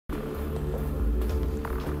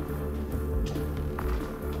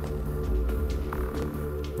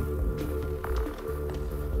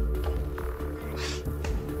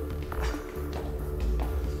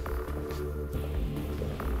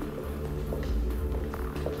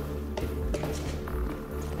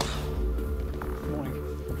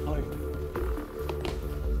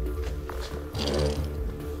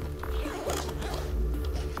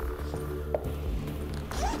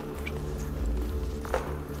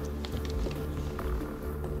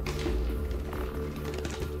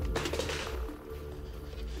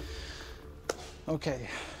Okay,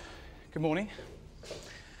 good morning.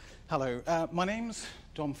 Hello, my name's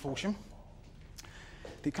Dom Forsham.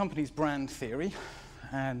 The company's Brand Theory,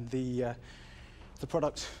 and the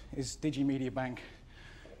product is Digi Media Bank,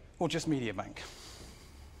 or just Media Bank.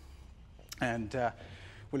 And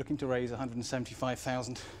we're looking to raise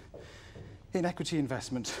 175,000 in equity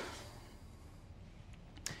investment.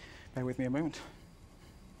 Bear with me a moment.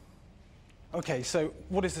 Okay, so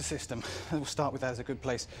what is the system? We'll start with that as a good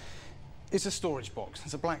place. It's a storage box.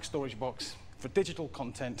 It's a black storage box for digital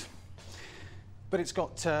content, but it's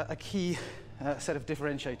got a key set of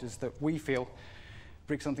differentiators that we feel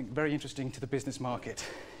bring something very interesting to the business market.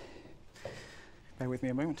 Bear with me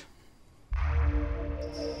a moment.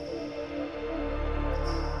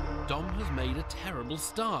 Dom has made a terrible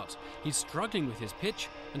start. He's struggling with his pitch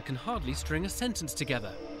and can hardly string a sentence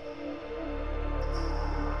together.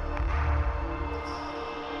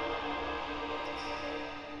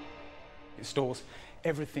 It stores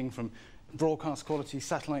everything from broadcast quality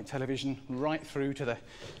satellite television right through to the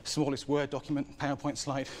smallest Word document, PowerPoint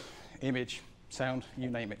slide, image, sound, you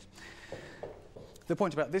name it. The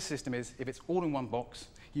point about this system is if it's all in one box,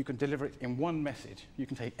 you can deliver it in one message. You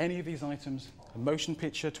can take any of these items, a motion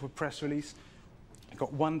picture to a press release, you've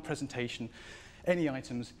got one presentation, any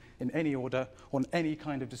items in any order on any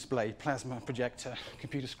kind of display, plasma, projector,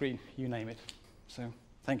 computer screen, you name it. So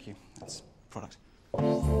thank you, that's product.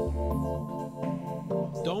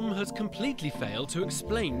 Dom has completely failed to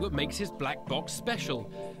explain what makes his black box special,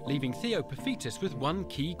 leaving Theo Paphitis with one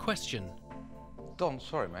key question. Dom,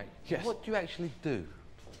 sorry mate. Yes. What do you actually do?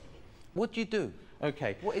 What do you do?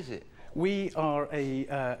 Okay. What is it? We are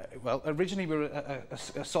well, originally we were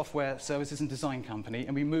a software services and design company,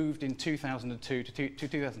 and we moved in 2002 to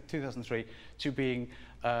 2003 to being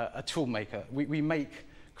a tool maker. We make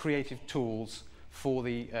creative tools for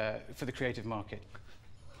the creative market.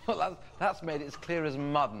 Well, that's made it as clear as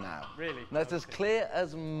mud now. Really? That's as clear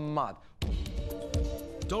as mud.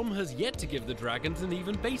 Dom has yet to give the Dragons an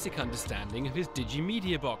even basic understanding of his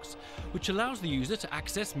Digimedia box, which allows the user to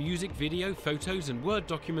access music, video, photos and Word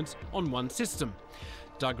documents on one system.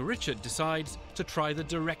 Doug Richard decides to try the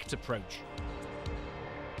direct approach.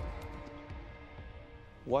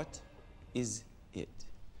 What is it?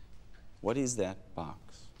 What is that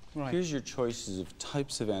box? Right. Here's your choices of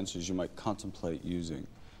types of answers you might contemplate using.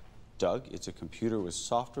 Doug, it's a computer with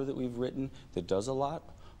software that we've written that does a lot.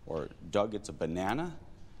 Or Doug, it's a banana.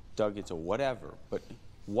 Doug, it's a whatever. But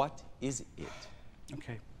what is it?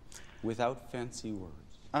 Okay. Without fancy words.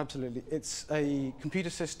 Absolutely. It's a computer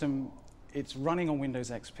system. It's running on Windows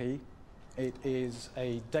XP. It is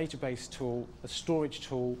a database tool, a storage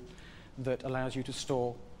tool that allows you to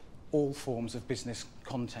store all forms of business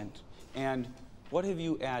content. And what have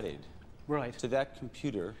you added to that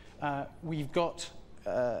computer? We've got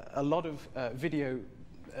a lot of video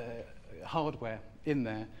hardware in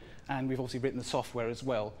there, and we've also written the software as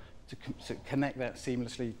well to connect that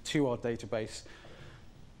seamlessly to our database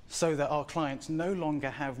so that our clients no longer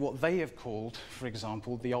have what they have called, for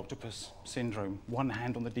example, the octopus syndrome. One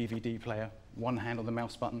hand on the DVD player, one hand on the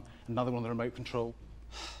mouse button, another one on the remote control.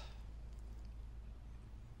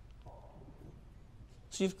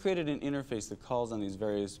 So you've created an interface that calls on these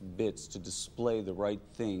various bits to display the right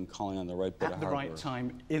thing, calling on the right bit of hardware. At the right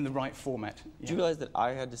time, in the right format. Do you realize that I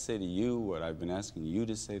had to say to you what I've been asking you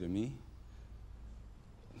to say to me?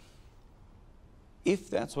 If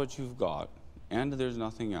that's what you've got, and there's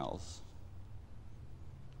nothing else,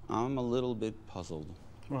 I'm a little bit puzzled.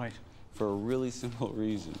 Right. For a really simple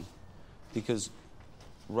reason. Because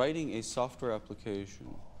writing a software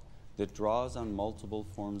application that draws on multiple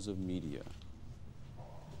forms of media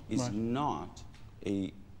is not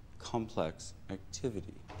a complex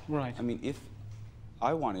activity. Right. I mean, if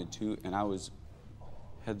I wanted to and I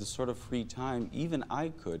had the sort of free time, even I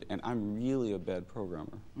could, and I'm really a bad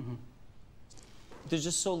programmer. There's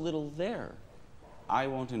just so little there. I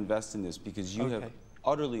won't invest in this because you have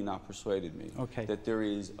utterly not persuaded me that there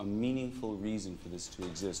is a meaningful reason for this to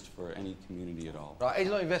exist for any community at all. Right, he's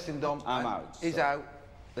not investing, Dom. I'm out. He's out.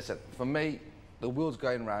 Listen, for me, the wheel's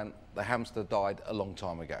going round. The hamster died a long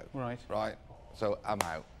time ago. Right. Right? So I'm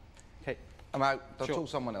out. Okay. I'm out. I'll talk to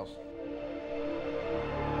someone else.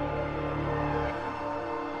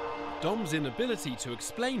 Dom's inability to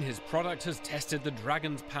explain his product has tested the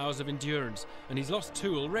Dragons' powers of endurance, and he's lost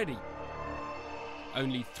 2 already.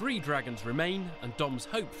 Only 3 Dragons remain, and Dom's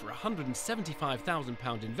hope for a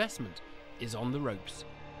 £175,000 investment is on the ropes.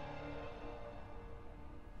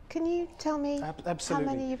 Can you tell me Absolutely.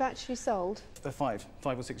 how many you've actually sold? 5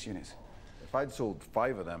 or 6 units. If I'd sold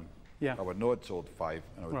 5 of them, Yeah. I would know it sold 5,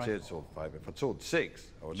 and I would say it sold 5. If it sold 6,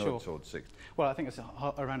 I would know it sold 6. Well, I think it's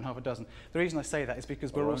around half a dozen. The reason I say that is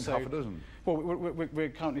because we're also half a dozen. Well, we're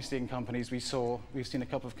currently seeing companies. We've seen a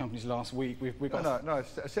couple of companies last week. We've got No.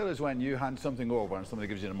 A sale is when you hand something over and somebody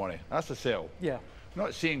gives you the money. That's a sale. Yeah.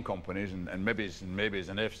 Not seeing companies and maybes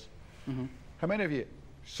and ifs. How many of you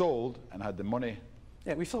sold and had the money?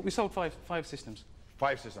 Yeah, we sold five systems.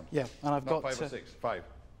 5 systems. Yeah, and I've Not got 5 or 6. 5.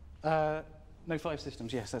 No, 5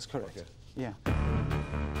 systems. Yes, that's correct. Okay. Yeah.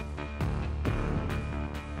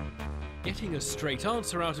 Getting a straight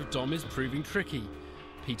answer out of Dom is proving tricky.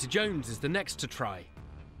 Peter Jones is the next to try.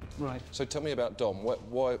 Right. So tell me about Dom.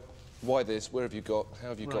 Why this? Where have you got? How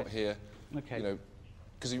have you got here? Okay. You know,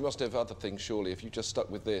 because you must have other things, surely. If you just stuck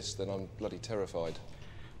with this, then I'm bloody terrified.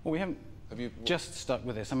 Well, we haven't just stuck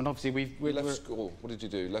with this. I mean, obviously, we left school. What did you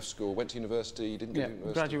do? Left school, went to university, didn't go to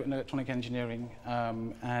university? Graduate in electronic engineering,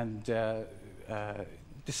 and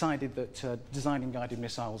decided that designing guided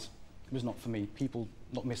missiles was not for me. People,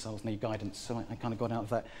 not missiles, need guidance, so I kind of got out of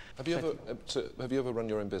that. Have you ever run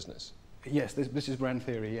your own business? Yes, this is brand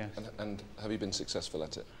theory, yes. And have you been successful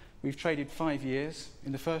at it? We've traded 5 years.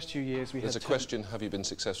 In the first 2 years, There's a question, have you been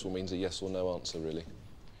successful, means a yes or no answer, really.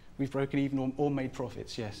 We've broken even or made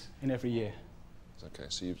profits, yes, in every year. Okay,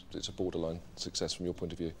 so it's a borderline success from your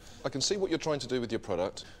point of view. I can see what you're trying to do with your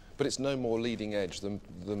product, but it's no more leading edge than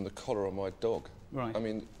the collar on my dog. Right. I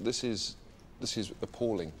mean, this is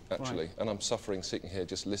appalling, actually, and I'm suffering sitting here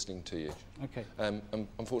just listening to you. Okay. And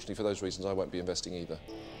unfortunately, for those reasons, I won't be investing either.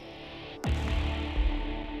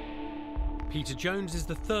 Peter Jones is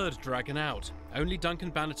the third dragon out. Only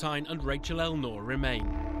Duncan Bannatyne and Rachel Elnor remain.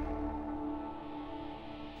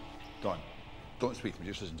 Don, don't speak to me,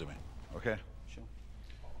 just listen to me, okay? Sure.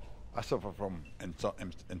 I suffer from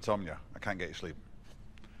insomnia. I can't get to sleep.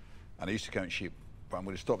 And I used to count sheep, but I'm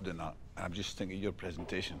going to stop doing that. And I'm just thinking of your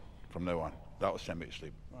presentation from now on. That will send me to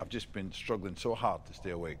sleep. Right. I've just been struggling so hard to stay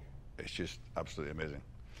awake. It's just absolutely amazing.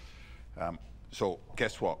 So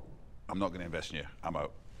guess what? I'm not going to invest in you. I'm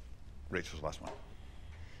out. Rachel's last one.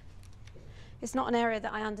 It's not an area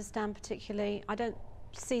that I understand particularly. I don't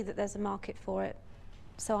see that there's a market for it,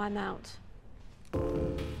 so I'm out.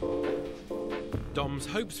 Dom's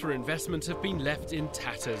hopes for investment have been left in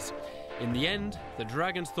tatters. In the end, the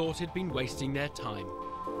dragons thought he'd been wasting their time.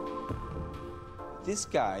 This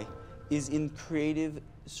guy is in creative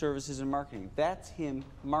services and marketing. That's him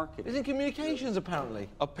marketing. He's in communications, apparently.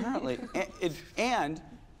 Apparently. and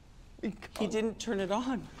he didn't turn it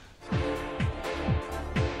on.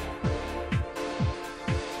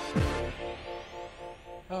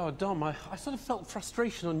 Oh, Dom, I sort of felt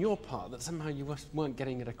frustration on your part that somehow you weren't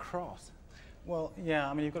getting it across. Well, yeah,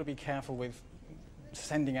 I mean, you've got to be careful with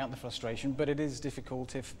sending out the frustration, but it is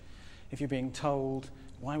difficult if you're being told,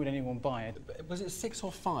 why would anyone buy it? Was it 6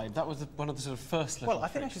 or 5? That was one of the sort of first little Well, I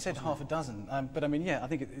think I actually said half a dozen, but I mean, yeah, I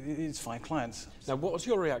think it is 5 clients. Now, what was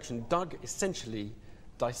your reaction? Doug essentially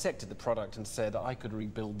dissected the product and said, I could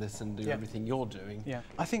rebuild this and do everything you're doing. Yeah,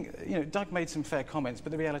 I think, you know, Doug made some fair comments,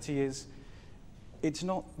 but the reality is, it's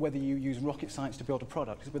not whether you use rocket science to build a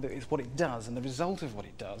product, it's whether it's what it does, and the result of what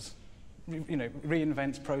it does, you know,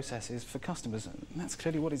 reinvents processes for customers, and that's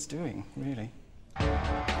clearly what it's doing, really.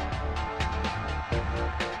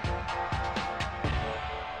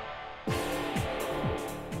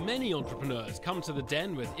 Many entrepreneurs come to the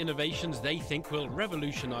Den with innovations they think will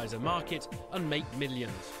revolutionise a market and make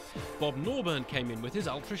millions. Bob Norburn came in with his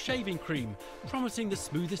Ultra Shaving Cream, promising the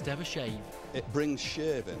smoothest ever shave. It brings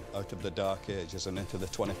shaving out of the dark ages and into the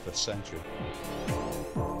 21st century.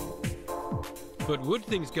 But would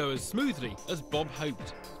things go as smoothly as Bob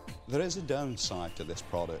hoped? There is a downside to this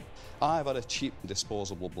product. I've had a cheap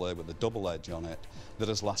disposable blade with a double edge on it that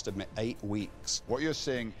has lasted me 8 weeks. What you're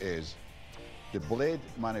saying is the blade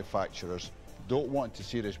manufacturers don't want to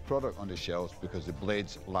see this product on the shelves because the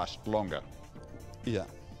blades last longer. Yeah.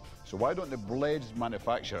 So why don't the blades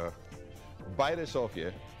manufacturer buy this off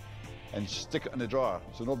you and stick it in the drawer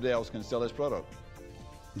so nobody else can sell this product?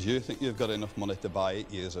 Do you think you've got enough money to buy 8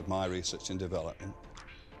 years of my research and development?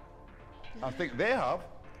 I think they have.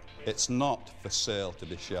 It's not for sale to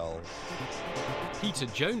be shelved. Peter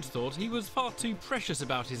Jones thought he was far too precious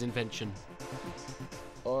about his invention.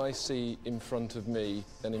 I see in front of me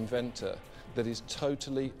an inventor that is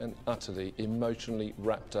totally and utterly emotionally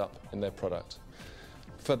wrapped up in their product.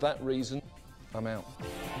 For that reason, I'm out.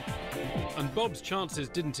 And Bob's chances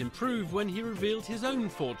didn't improve when he revealed his own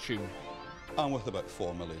fortune. I'm worth about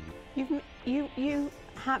 4 million. You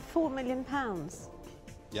had £4 million?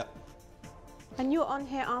 Yep. And you're on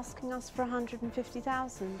here asking us for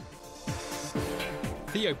 150,000.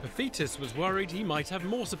 Theo Paphitis was worried he might have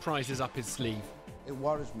more surprises up his sleeve. It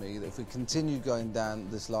worries me that if we continue going down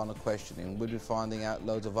this line of questioning, we'll be finding out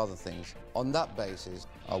loads of other things. On that basis,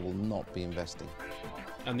 I will not be investing.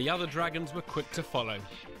 And the other dragons were quick to follow.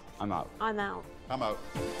 I'm out. I'm out. I'm out.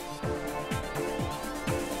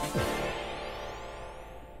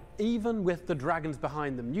 Even with the dragons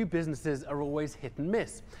behind them, new businesses are always hit and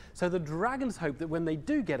miss. So the dragons hope that when they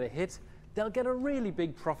do get a hit, they'll get a really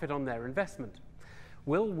big profit on their investment.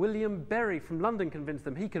 Will William Berry from London convince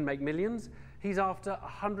them he can make millions? He's after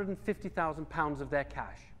 £150,000 of their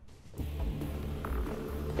cash.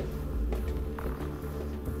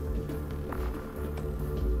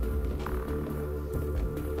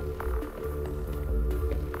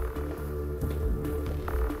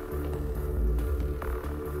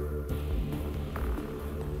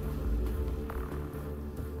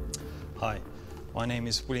 Hi, my name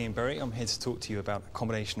is William Berry. I'm here to talk to you about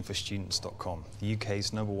accommodationforstudents.com, the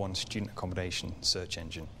UK's #1 student accommodation search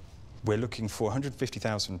engine. We're looking for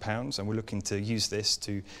 £150,000 and we're looking to use this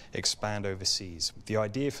to expand overseas. The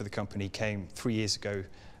idea for the company came 3 years ago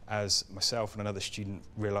as myself and another student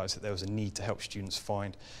realised that there was a need to help students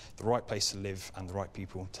find the right place to live and the right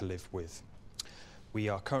people to live with. We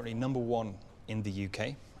are currently #1 in the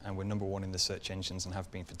UK and we're #1 in the search engines and have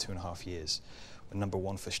been for 2.5 years. We're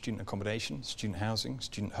 #1 for student accommodation, student housing,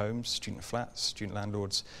 student homes, student flats, student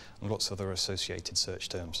landlords, and lots of other associated search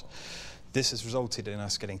terms. This has resulted in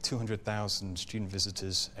us getting 200,000 student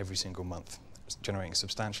visitors every single month, generating a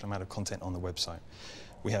substantial amount of content on the website.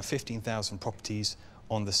 We have 15,000 properties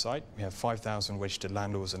on the site, we have 5,000 registered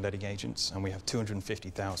landlords and letting agents, and we have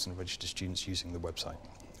 250,000 registered students using the website.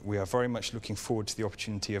 We are very much looking forward to the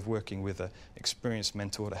opportunity of working with an experienced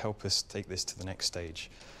mentor to help us take this to the next stage.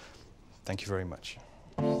 Thank you very much.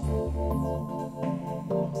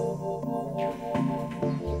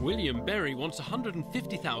 William Berry wants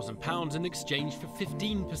 £150,000 in exchange for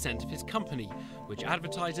 15% of his company, which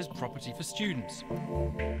advertises property for students.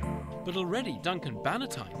 But already Duncan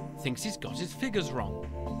Bannatyne thinks he's got his figures wrong.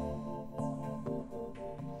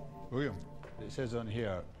 William, it says on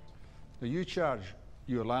here that you charge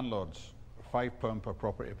your landlords £5 per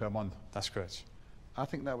property per month. That's correct. I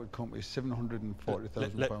think that would come to £740,000 per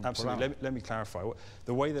annum. Absolutely. Let me clarify.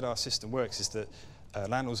 The way that our system works is that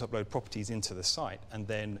landlords upload properties into the site and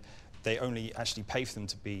then they only actually pay for them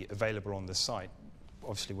to be available on the site,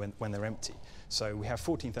 obviously when they're empty. So we have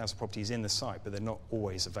 14,000 properties in the site, but they're not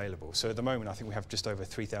always available. So at the moment, I think we have just over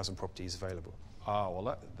 3,000 properties available. Ah,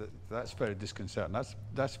 well, that's very disconcerting.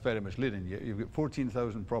 That's very misleading. You've got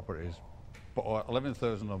 14,000 properties, but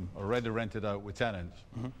 11,000 of them are already rented out with tenants.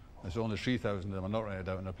 Mm-hmm. There's only 3,000 of them are not rented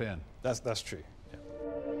out and they're paying. That's true. Yeah.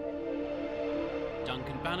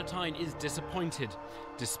 Duncan Bannatyne is disappointed.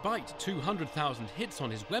 Despite 200,000 hits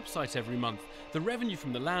on his website every month, the revenue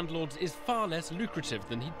from the landlords is far less lucrative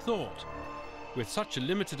than he'd thought. With such a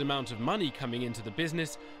limited amount of money coming into the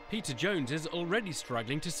business, Peter Jones is already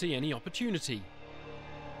struggling to see any opportunity.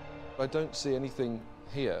 I don't see anything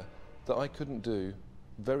here that I couldn't do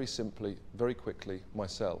very simply, very quickly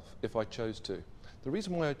myself if I chose to. The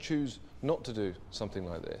reason why I choose not to do something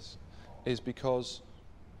like this is because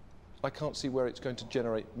I can't see where it's going to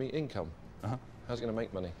generate me income. How's it going to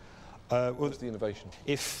make money? What's the innovation?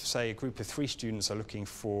 If, say, a group of 3 students are looking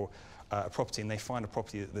for a property and they find a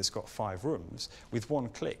property that's got 5 rooms, with one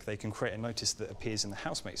click they can create a notice that appears in the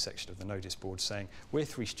housemates section of the notice board saying, we're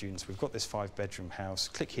 3 students, we've got this 5-bedroom house,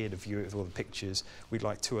 click here to view it with all the pictures, we'd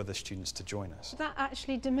like 2 other students to join us. That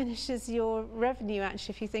actually diminishes your revenue,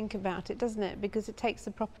 actually, if you think about it, doesn't it? Because it takes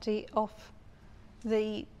the property off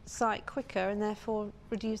the site quicker and therefore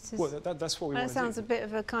reduces... Well, that's what we want to do. That sounds a bit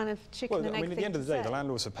of a kind of chicken and egg thing. At the end of the day, the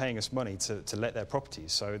landlords are paying us money to let their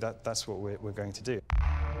properties, so that's what we're going to do.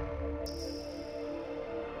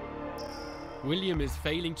 William is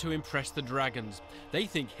failing to impress the dragons. They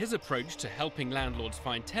think his approach to helping landlords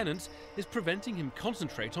find tenants is preventing him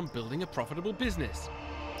concentrate on building a profitable business.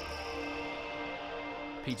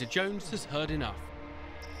 Peter Jones has heard enough.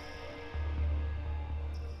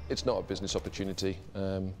 It's not a business opportunity.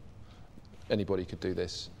 Anybody could do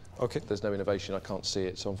this. Okay. There's no innovation, I can't see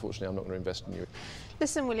it, so unfortunately I'm not going to invest in you.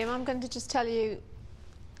 Listen, William, I'm going to just tell you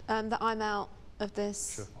that I'm out of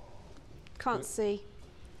this. Sure. Can't see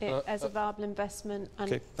it as a viable investment,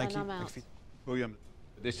 and, thank you. I'm out. William,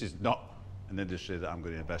 this is not an industry that I'm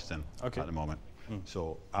going to invest in at the moment.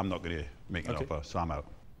 So I'm not going to make an offer, so I'm out.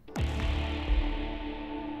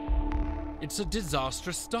 It's a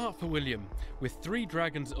disastrous start for William. With 3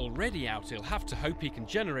 dragons already out, he'll have to hope he can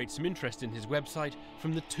generate some interest in his website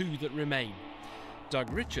from the 2 that remain.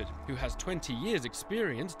 Doug Richard, who has 20 years'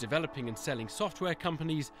 experience developing and selling software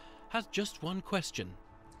companies, has just one question.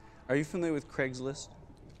 Are you familiar with Craigslist?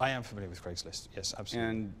 I am familiar with Craigslist, yes, absolutely.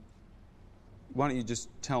 And why don't you just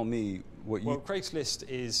tell me what Well, Craigslist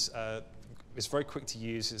is it's very quick to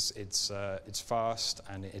use, it's fast,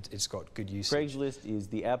 and it's got good usage. Craigslist is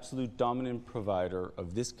the absolute dominant provider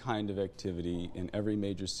of this kind of activity in every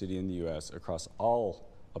major city in the U.S. across all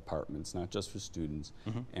apartments, not just for students,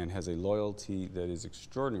 and has a loyalty that is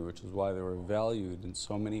extraordinary, which is why they were valued in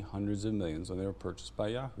so many hundreds of millions when they were purchased by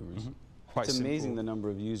Yahoos. It's amazing the number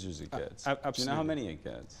of users it gets. Absolutely. Do you know how many it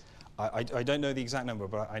gets? I don't know the exact number,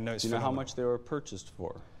 but I know it's Do you know how phenomenal. much they were purchased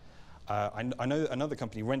for? I know another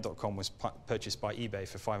company, Rent.com, was purchased by eBay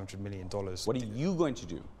for $500 million. What are you going to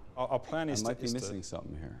do? Our plan is I might be missing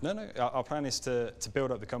something here. No. Our plan is to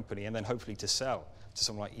build up the company and then hopefully to sell to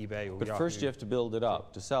someone like eBay or But Yahoo. first you have to build it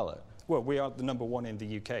up to sell it. Well, we are the #1 in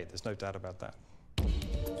the UK. There's no doubt about that.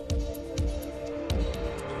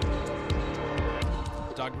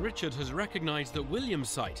 Doug Richard has recognized that William's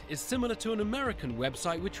site is similar to an American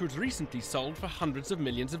website which was recently sold for hundreds of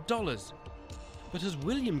millions of dollars. But has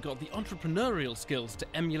William got the entrepreneurial skills to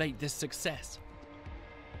emulate this success?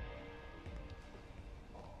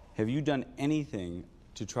 Have you done anything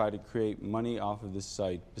to try to create money off of this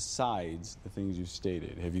site besides the things you've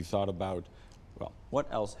stated? Have you thought about, well,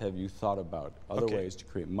 what else have you thought about? Other ways to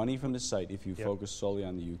create money from the site if you focus solely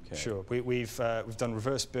on the UK? Sure. We've done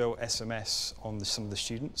reverse bill SMS on some of the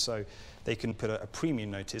students, so they can put a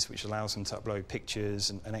premium notice which allows them to upload pictures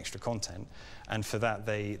and extra content, and for that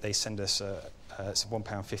they send us it's a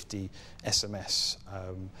 £1.50 SMS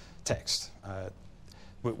text.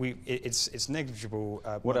 It's negligible.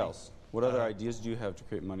 What money. else? What other ideas do you have to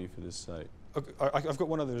create money for this site? I've got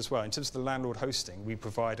one other as well. In terms of the landlord hosting, we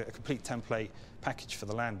provide a complete template package for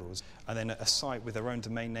the landlords, and then a site with their own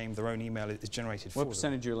domain name, their own email is generated for them. What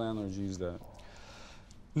percentage of your landlords use that?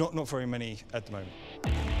 Not very many at the moment.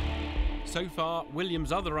 So far,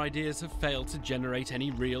 William's other ideas have failed to generate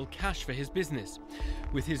any real cash for his business.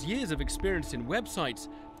 With his years of experience in websites,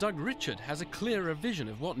 Doug Richard has a clearer vision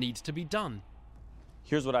of what needs to be done.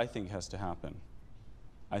 Here's what I think has to happen.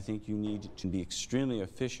 I think you need to be extremely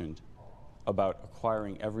efficient about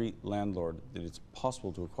acquiring every landlord that it's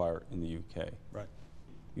possible to acquire in the UK. Right.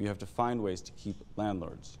 You have to find ways to keep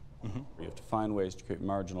landlords. You have to find ways to create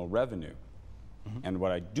marginal revenue. And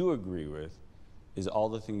what I do agree with is all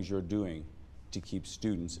the things you're doing to keep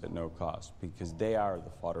students at no cost, because they are the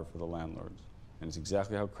fodder for the landlords. And it's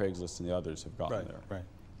exactly how Craigslist and the others have gotten there. Right.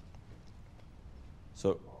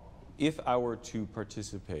 So if I were to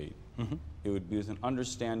participate, it would be with an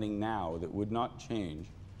understanding now that would not change,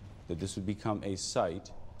 that this would become a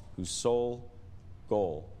site whose sole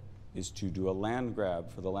goal is to do a land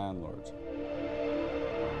grab for the landlords.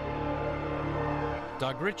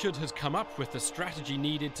 Doug Richard has come up with the strategy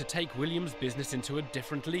needed to take William's business into a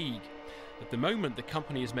different league. At the moment, the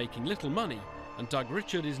company is making little money, and Doug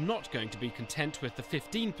Richard is not going to be content with the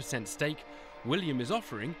 15% stake William is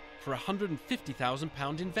offering for a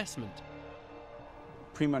 £150,000 investment.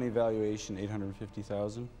 Pre-money valuation,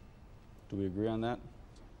 $850,000. Do we agree on that?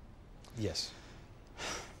 Yes.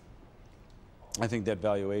 I think that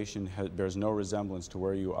valuation bears no resemblance to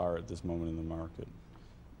where you are at this moment in the market.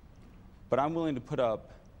 But I'm willing to put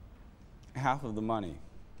up half of the money,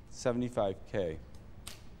 $75K.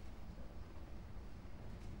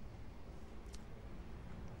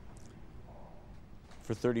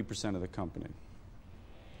 For 30% of the company.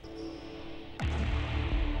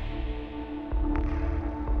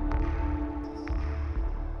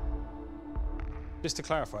 Just to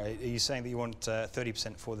clarify, are you saying that you want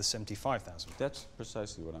 30% for the 75,000? That's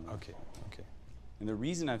precisely what I'm Okay. Okay. And the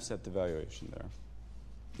reason I've set the valuation there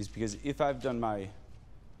is because if I've done my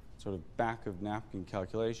sort of back of napkin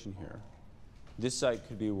calculation here, this site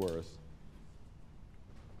could be worth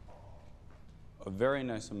a very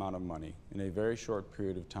nice amount of money in a very short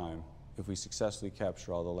period of time if we successfully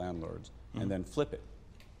capture all the landlords and then flip it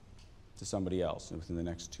to somebody else within the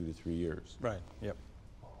next 2 to 3 years. Right. Yep.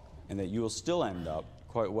 And that you will still end up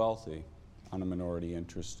quite wealthy on a minority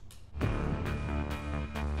interest.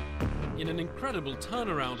 In an incredible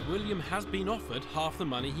turnaround, William has been offered half the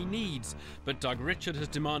money he needs, but Doug Richard has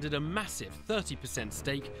demanded a massive 30%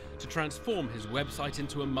 stake to transform his website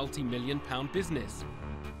into a multi-million-pound business.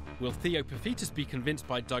 Will Theo Paphitis be convinced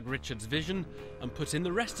by Doug Richard's vision and put in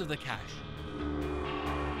the rest of the cash?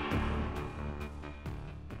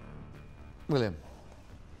 William,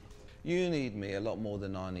 you need me a lot more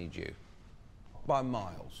than I need you. By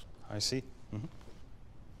miles. I see.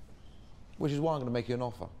 Which is why I'm going to make you an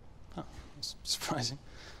offer. Oh, that's surprising.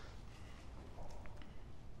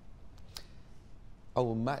 I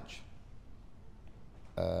will match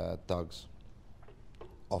Doug's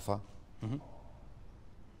offer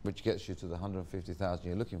which gets you to the 150,000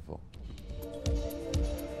 you're looking for.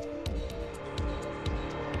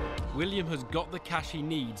 William has got the cash he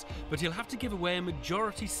needs, but he'll have to give away a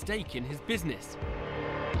majority stake in his business.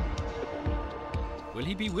 Will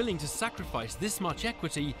he be willing to sacrifice this much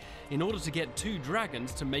equity in order to get 2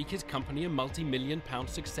 dragons to make his company a multi-million-pound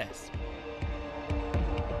success?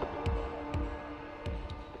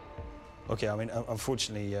 Okay, I mean,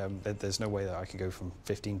 unfortunately, there's no way that I can go from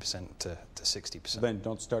 15% to 60%. Ben,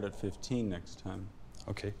 don't start at 15 next time.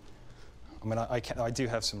 Okay. I mean, I do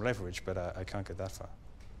have some leverage, but I can't get that far.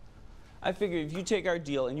 I figure if you take our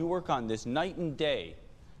deal and you work on this night and day,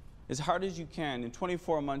 as hard as you can, in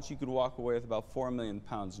 24 months you could walk away with about £4 million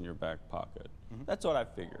in your back pocket. Mm-hmm. That's what I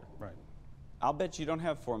figure. Right. I'll bet you don't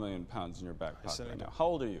have £4 million in your back pocket right now. How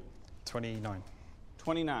old are you? 29.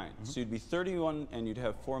 29. Mm-hmm. So you'd be 31 and you'd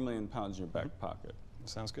have £4 million in your back pocket.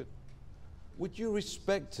 Sounds good. Would you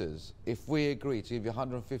respect us if we agree to give you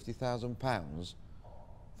 £150,000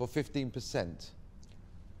 for 15%?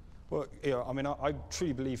 Well, you know, I mean, I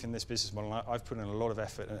truly believe in this business model. I've put in a lot of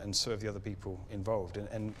effort and so have the other people involved.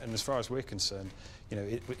 And as far as we're concerned, you know,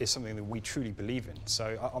 it's something that we truly believe in.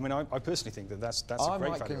 So, I mean, I personally think that that's a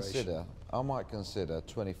great valuation. I might consider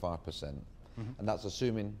 25%, and that's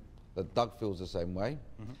assuming that Doug feels the same way,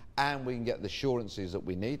 and we can get the assurances that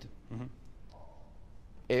we need.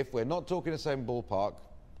 If we're not talking the same ballpark,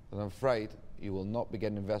 then I'm afraid you will not be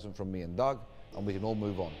getting investment from me and Doug, and we can all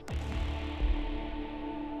move on.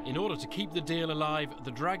 In order to keep the deal alive, the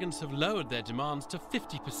Dragons have lowered their demands to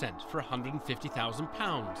 50% for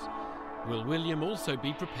 £150,000. Will William also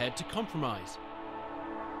be prepared to compromise?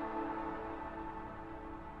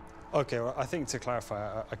 Okay, well, I think to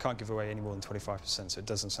clarify, I can't give away any more than 25%, so it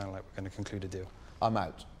doesn't sound like we're going to conclude a deal. I'm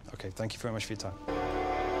out. Okay, thank you very much for your time.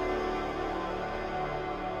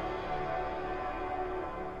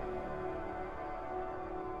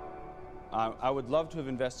 I would love to have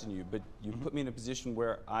invested in you, but you put me in a position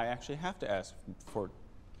where I actually have to ask for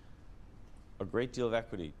a great deal of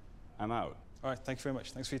equity. I'm out. All right, thank you very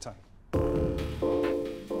much. Thanks for your time.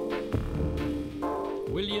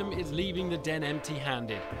 William is leaving the den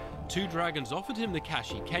empty-handed. 2 Dragons offered him the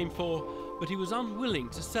cash he came for, but he was unwilling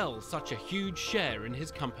to sell such a huge share in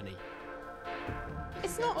his company.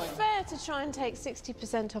 It's not fair to try and take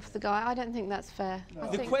 60% off the guy. I don't think that's fair. No.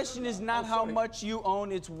 The question is not how much you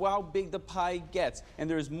own, it's how big the pie gets. And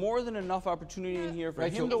there is more than enough opportunity in here for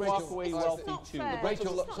him to walk away wealthy too.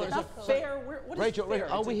 Rachel,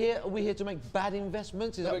 are we here to make bad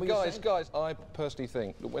investments? Is that what you're saying? Guys, I personally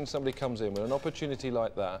think that when somebody comes in with an opportunity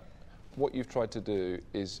like that, what you've tried to do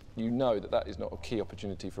is you know that that is not a key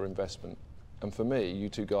opportunity for investment. And for me, you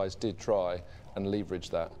 2 guys did try and leverage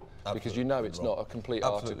that. Absolutely because you know it's wrong. Not a complete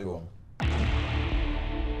Absolutely article. Wrong.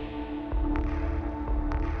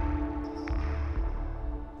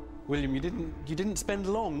 William, you didn't spend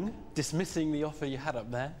long dismissing the offer you had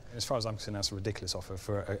up there. As far as I'm concerned, that's a ridiculous offer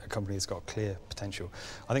for a company that's got clear potential.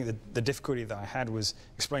 I think the difficulty that I had was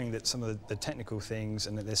explaining that some of the technical things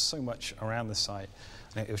and that there's so much around the site,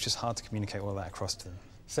 and it was just hard to communicate all that across to them.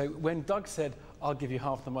 So when Doug said, I'll give you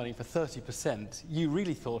half the money for 30%, you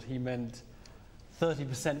really thought he meant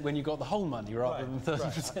 30% when you got the whole money rather than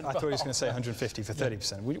 30%. Right. I thought he was going to say 150 for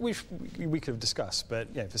 30%. We could have discussed, but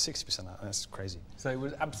yeah, for 60%, that's crazy. So it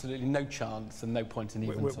was absolutely no chance and no point in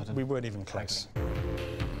even sort of... We weren't even close.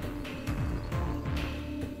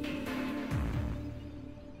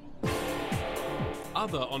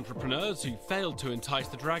 Other entrepreneurs who failed to entice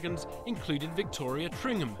the Dragons included Victoria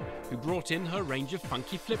Tringham, who brought in her range of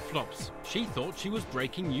funky flip-flops. She thought she was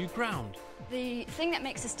breaking new ground. The thing that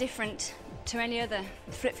makes us different to any other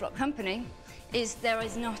flip-flop company is there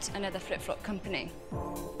is not another flip-flop company.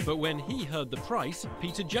 But when he heard the price,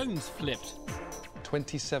 Peter Jones flipped.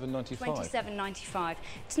 $27.95. $27.95.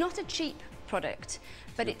 It's not a cheap product,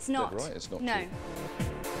 but it's not. Right, it's not no. cheap.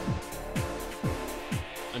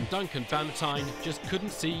 And Duncan Valentine just couldn't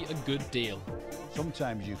see a good deal.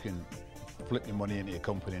 Sometimes you can flip your money into your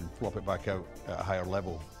company and flop it back out at a higher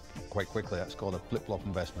level quite quickly. That's called a flip-flop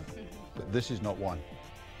investment. But this is not one.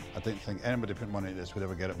 I don't think anybody putting money into this would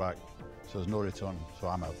ever get it back. So there's no return, so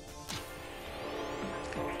I'm out.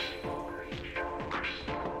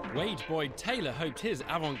 Wade Boyd Taylor hoped his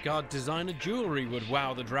avant-garde designer jewellery would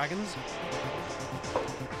wow the Dragons.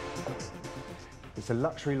 It's a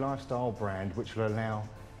luxury lifestyle brand which will allow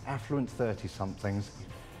affluent 30-somethings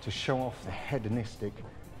to show off the hedonistic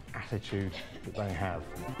attitude that they have.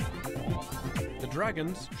 The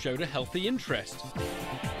Dragons showed a healthy interest.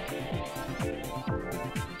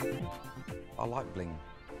 I like bling.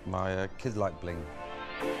 My kids like bling.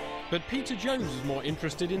 But Peter Jones was more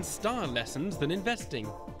interested in style lessons than investing.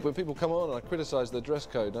 When people come on and I criticise their dress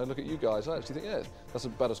code and I look at you guys, I actually think, yeah, that's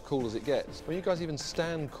about as cool as it gets. When you guys even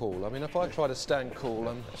stand cool, I mean, if I try to stand cool,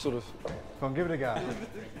 I'm sort of... Come on, give it a go.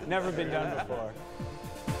 Never been done before.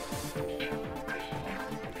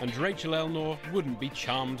 And Rachel Elnor wouldn't be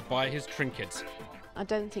charmed by his trinkets. I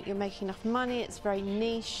don't think you're making enough money, it's very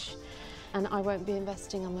niche, and I won't be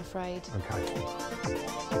investing, I'm afraid. OK.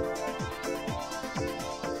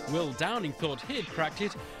 Will Downing thought he'd cracked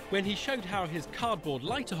it when he showed how his cardboard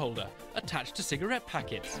lighter holder attached to cigarette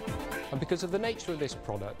packets. And because of the nature of this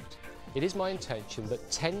product, it is my intention that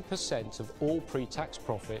 10% of all pre-tax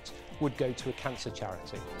profit would go to a cancer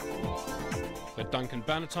charity. But Duncan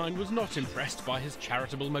Bannatyne was not impressed by his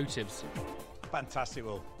charitable motives. Fantastic,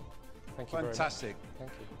 Will. Thank you Fantastic. very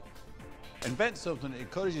much. Thank you. Invent something that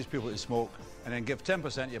encourages people to smoke and then give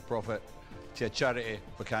 10% of your profit to a charity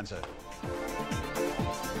for cancer.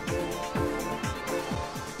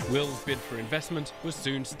 Will's bid for investment was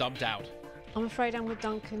soon stubbed out. I'm afraid I'm with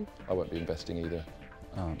Duncan. I won't be investing either.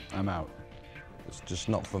 I'm out. It's just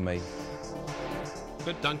not for me.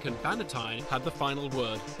 But Duncan Bannatyne had the final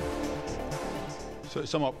word. So to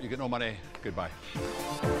sum up, you get no money, goodbye.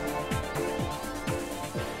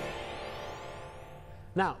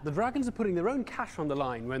 Now, the Dragons are putting their own cash on the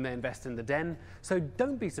line when they invest in the Den, so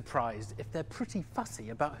don't be surprised if they're pretty fussy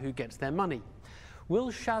about who gets their money.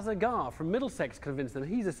 Will Shazagar from Middlesex convince them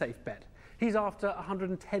he's a safe bet? He's after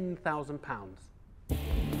 £110,000.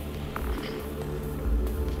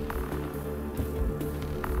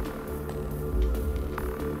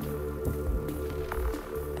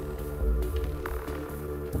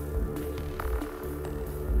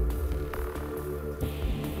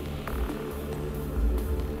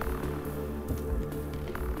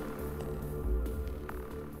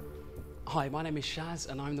 Hi, my name is Shaz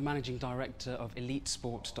and I'm the Managing Director of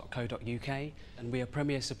elitesport.co.uk, and we are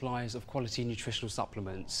premier suppliers of quality nutritional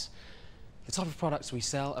supplements. The type of products we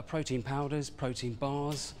sell are protein powders, protein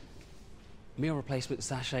bars, meal replacement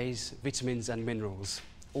sachets, vitamins and minerals,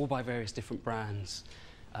 all by various different brands.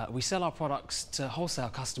 We sell our products to wholesale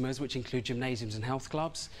customers, which include gymnasiums and health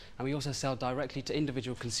clubs, and we also sell directly to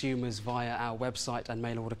individual consumers via our website and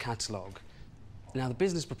mail order catalogue. Now, the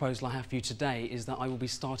business proposal I have for you today is that I will be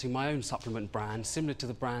starting my own supplement brand, similar to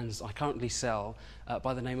the brands I currently sell,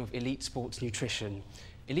 by the name of Elite Sports Nutrition.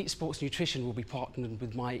 Elite Sports Nutrition will be partnered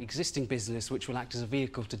with my existing business, which will act as a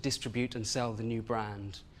vehicle to distribute and sell the new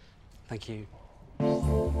brand. Thank you.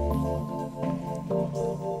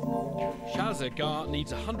 Shazagar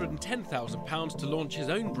needs £110,000 to launch his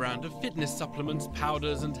own brand of fitness supplements,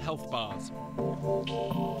 powders and health bars.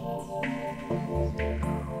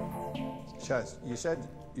 Shaz, you said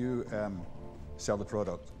you sell the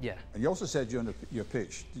product. Yeah. And you also said during your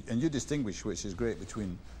pitch, and you distinguish, which is great,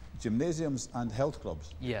 between gymnasiums and health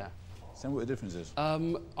clubs. Yeah. Tell me what the difference is.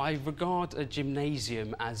 I regard a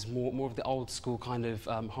gymnasium as more of the old school kind of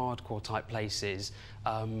hardcore type places,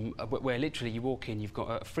 where literally you walk in, you've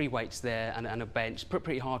got free weights there and a bench,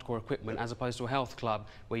 pretty hardcore equipment, as opposed to a health club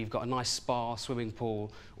where you've got a nice spa, swimming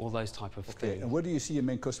pool, all those type of things. And where do you see your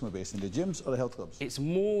main customer base, in the gyms or the health clubs? It's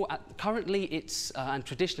more, currently it's, and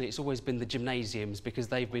traditionally it's always been the gymnasiums, because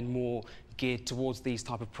they've been more geared towards these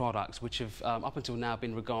type of products, which have up until now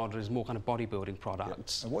been regarded as more kind of bodybuilding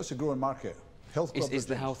products. Yeah. And what's the growing market? Health club is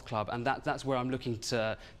the health club, and that's where I'm looking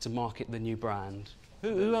to market the new brand.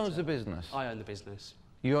 Who owns the business? I own the business.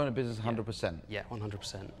 You own a business 100%? Yeah,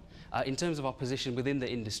 100%. In terms of our position within the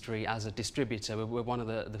industry as a distributor, we're one of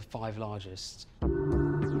the 5 largest.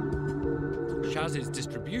 Shaz's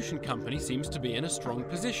distribution company seems to be in a strong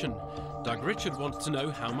position. Doug Richard wants to know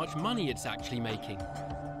how much money it's actually making.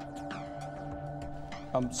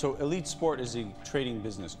 So Elite Sport is a trading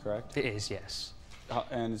business, correct? It is, yes.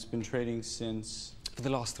 And it's been trading since? For the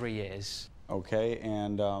last 3 years. Okay,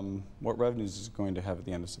 and what revenues is it going to have at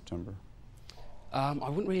the end of September? I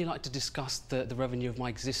wouldn't really like to discuss the revenue of my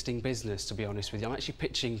existing business, to be honest with you. I'm actually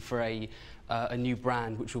pitching for a new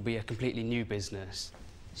brand, which will be a completely new business.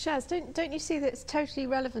 Shaz, don't you see that it's totally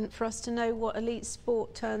relevant for us to know what Elite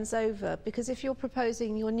Sport turns over? Because if you're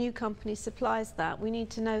proposing your new company supplies that, we need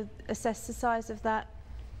to assess the size of that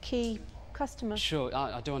key customer. Sure,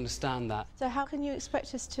 I do understand that. So how can you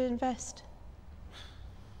expect us to invest?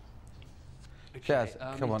 Okay,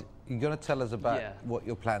 Shaz, come on. You're going to tell us about what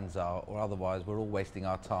your plans are, or otherwise we're all wasting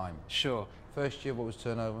our time. Sure. First year, what was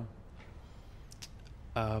turnover?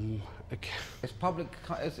 Okay. It's public,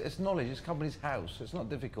 it's knowledge, it's company's house, it's not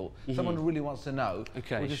difficult. Someone who really wants to know,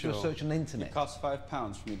 we'll just do a search on the internet. It costs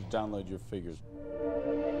 £5 for me to download your figures.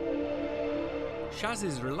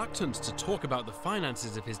 Shaz's reluctance to talk about the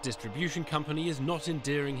finances of his distribution company is not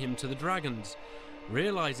endearing him to the Dragons.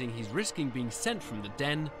 Realising he's risking being sent from the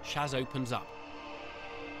den, Shaz opens up.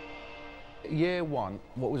 Year one,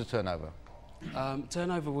 what was the turnover?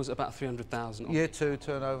 Turnover was about 300,000. Year two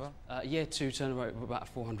turnover? Year two turnover about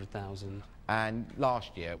 400,000. And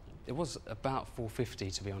last year? It was about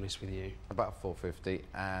 450, to be honest with you. About 450,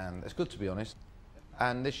 and it's good to be honest.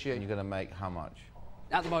 And this year you're going to make how much?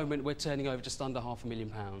 At the moment, we're turning over just under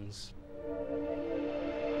 £500,000.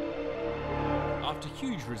 After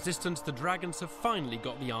huge resistance, the Dragons have finally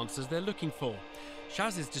got the answers they're looking for.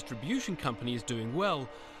 Shaz's distribution company is doing well,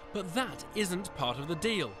 but that isn't part of the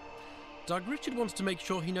deal. Doug Richard wants to make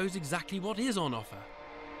sure he knows exactly what is on offer.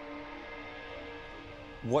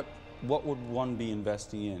 What would one be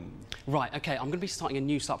investing in? Right, OK, I'm going to be starting a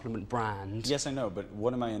new supplement brand. Yes, I know, but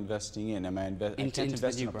what am I investing in? Am I into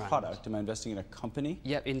investing in a brand. product? Am I investing in a company?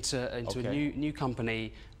 Yep, into Okay. a new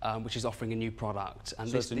company which is offering a new product. And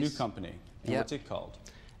so it's a new company. And Yep. what's it called?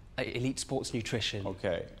 Elite Sports Nutrition.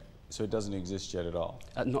 Okay, so it doesn't exist yet at all?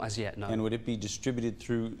 Not as yet, no. And would it be distributed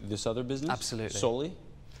through this other business? Absolutely. Solely?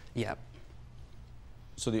 Yep.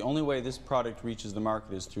 So the only way this product reaches the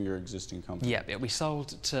market is through your existing company? Yeah, it'll be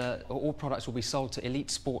sold to, all products will be sold to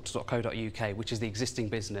elitesports.co.uk, which is the existing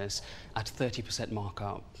business, at 30%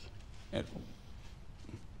 markup.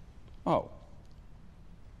 Oh.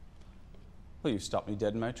 Well, you've stopped me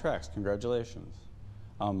dead in my tracks. Congratulations.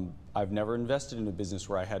 I've never invested in a business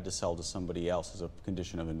where I had to sell to somebody else as a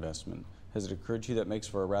condition of investment. Has it occurred to you that makes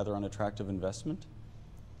for a rather unattractive investment?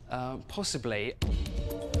 Possibly.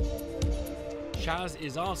 Shaz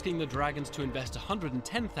is asking the Dragons to invest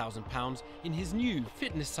 £110,000 in his new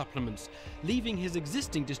fitness supplements, leaving his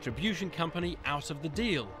existing distribution company out of the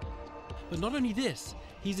deal. But not only this,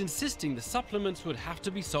 he's insisting the supplements would have to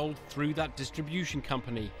be sold through that distribution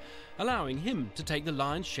company, allowing him to take the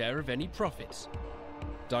lion's share of any profits.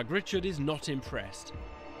 Doug Richard is not impressed.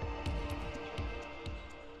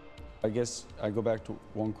 I guess I go back to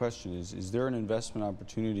one question, is there an investment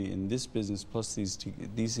opportunity in this business plus these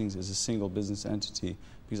things as a single business entity?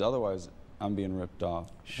 Because otherwise I'm being ripped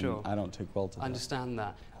off. Sure. I don't take well to that. I understand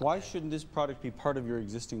that. Why shouldn't this product be part of your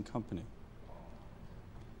existing company?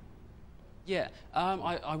 Yeah,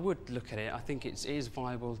 I would look at it. I think it is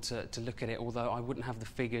viable to look at it, although I wouldn't have the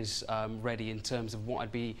figures ready in terms of what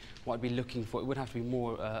I'd be looking for. It would have to be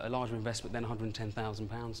more a larger investment than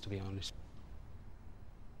 £110,000, to be honest.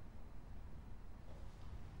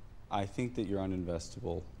 I think that you're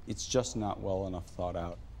uninvestable. It's just not well enough thought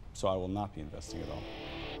out, so I will not be investing at all.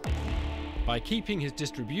 By keeping his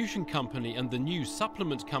distribution company and the new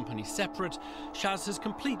supplement company separate, Shaz has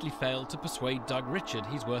completely failed to persuade Doug Richard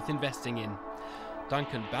he's worth investing in.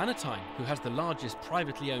 Duncan Bannatyne, who has the largest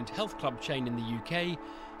privately owned health club chain in the UK,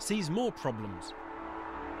 sees more problems.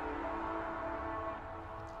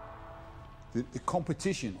 The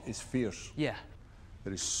competition is fierce. Yeah.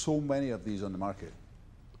 There is so many of these on the market.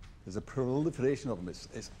 There's a proliferation of them.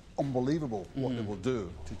 It's unbelievable what they will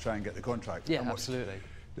do to try and get the contract. Yeah, absolutely.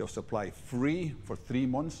 They'll supply free for 3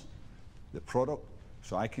 months the product,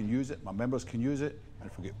 so I can use it, my members can use it,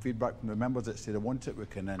 and if we get feedback from the members that say they want it, we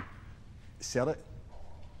can then sell it.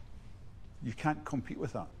 You can't compete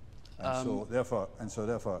with that. And so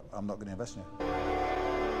therefore, I'm not going to invest in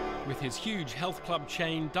it. With his huge health club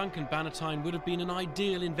chain, Duncan Bannatyne would have been an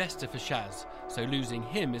ideal investor for Shaz, so losing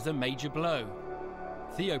him is a major blow.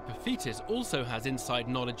 Theo Pafitis also has inside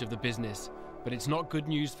knowledge of the business, but it's not good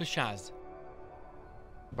news for Shaz.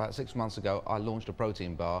 About 6 months ago, I launched a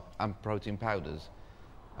protein bar and protein powders,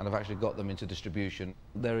 and I've actually got them into distribution.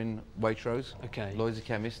 They're in Waitrose, okay. Lloyd's of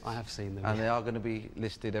Chemists. I have seen them. And they are going to be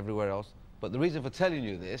listed everywhere else. But the reason for telling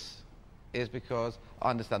you this is because I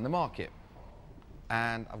understand the market.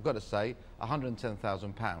 And I've got to say,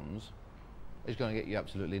 £110,000 is going to get you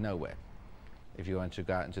absolutely nowhere if you want to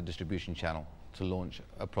go out into a distribution channel to launch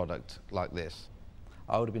a product like this.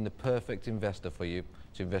 I would have been the perfect investor for you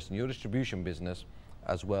to invest in your distribution business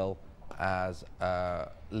as well as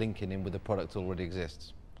linking in with the product that already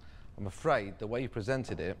exists. I'm afraid the way you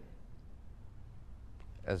presented it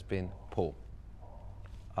has been poor.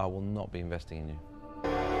 I will not be investing in you.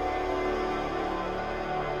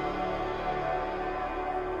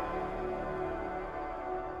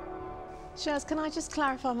 Shaz, can I just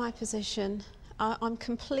clarify my position? I'm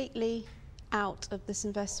completely out of this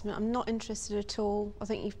investment. I'm not interested at all. I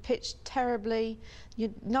think you've pitched terribly. Your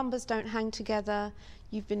numbers don't hang together.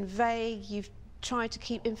 You've been vague. You've tried to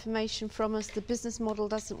keep information from us. The business model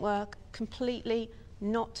doesn't work. Completely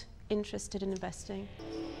not interested in investing.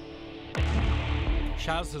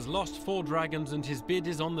 Shaz has lost 4 dragons and his bid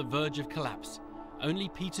is on the verge of collapse. Only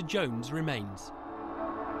Peter Jones remains.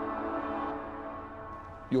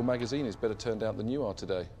 your magazine is better turned out than you are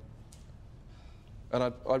today.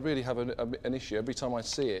 And I really have an issue. Every time I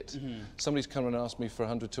see it, somebody's come and asked me for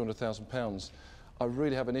 £100,000, £200,000. I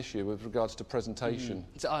really have an issue with regards to presentation.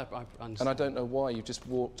 I understand. And I don't know why you've just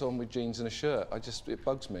walked on with jeans and a shirt. It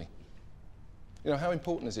bugs me. You know, how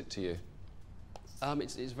important is it to you?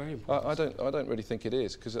 It's very important. I don't really think it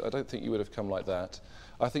is, because I don't think you would have come like that.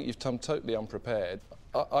 I think you've come totally unprepared.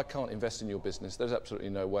 I can't invest in your business. There's absolutely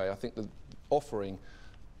no way. I think the offering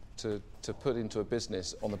to put into a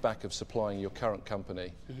business on the back of supplying your current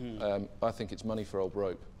company, I think it's money for old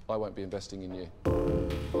rope. I won't be investing in you.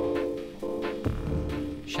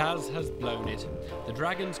 Shaz has blown it. The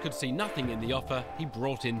Dragons could see nothing in the offer he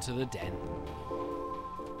brought into the den.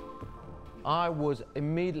 I was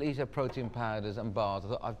immediately into protein powders and bars. I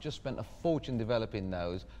thought, I've just spent a fortune developing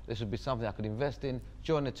those. This would be something I could invest in,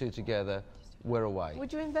 join the two together, we're away.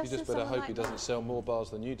 Would you invest in You just better someone hope he like doesn't sell more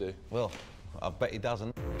bars than you do. Well, I bet he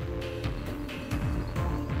doesn't.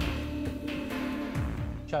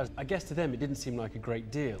 Chaz, I guess to them it didn't seem like a great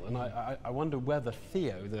deal, and I wonder whether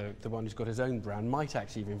Theo, the one who's got his own brand, might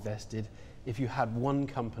actually have invested if you had one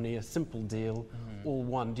company, a simple deal, all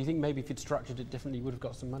one. Do you think maybe if you'd structured it differently you would have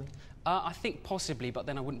got some money? I think possibly, but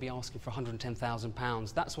then I wouldn't be asking for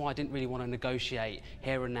 £110,000. That's why I didn't really want to negotiate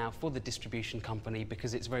here and now for the distribution company,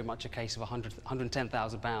 because it's very much a case of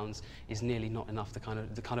 £110,000 is nearly not enough, the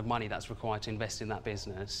kind of money that's required to invest in that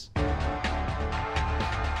business.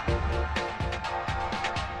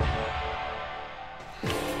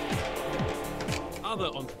 Other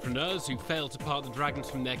entrepreneurs who failed to part the Dragons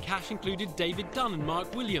from their cash included David Dunn and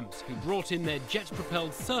Mark Williams, who brought in their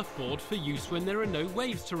jet-propelled surfboard for use when there are no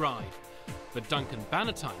waves to ride. But Duncan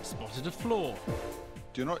Bannatyne spotted a flaw.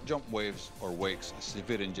 Do not jump waves or wakes.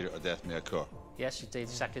 Severe injury or death may occur. Yes, it did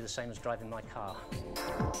exactly the same as driving my car.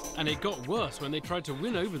 And it got worse when they tried to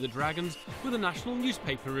win over the Dragons with a national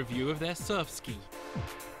newspaper review of their surf ski.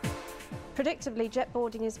 Predictably,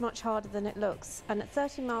 jetboarding is much harder than it looks, and at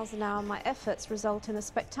 30 miles an hour my efforts result in a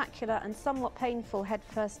spectacular and somewhat painful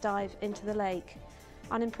head-first dive into the lake.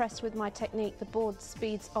 Unimpressed with my technique, the board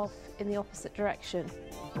speeds off in the opposite direction.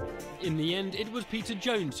 In the end, it was Peter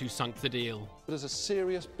Jones who sunk the deal. There's a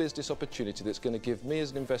serious business opportunity that's going to give me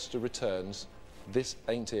as an investor returns. This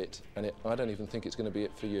ain't it, and I don't even think it's going to be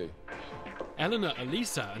it for you. Eleanor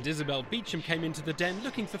Elisa and Isabel Beecham came into the den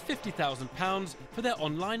looking for £50,000 for their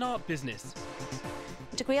online art business.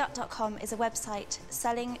 degreeart.com is a website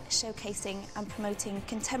selling, showcasing and promoting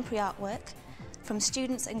contemporary artwork from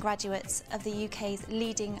students and graduates of the UK's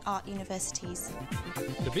leading art universities.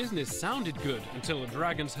 The business sounded good until the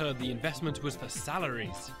Dragons heard the investment was for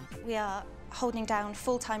salaries. We are holding down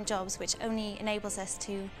full-time jobs, which only enables us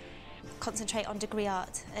to concentrate on degree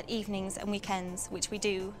art at evenings and weekends, which we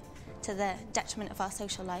do to the detriment of our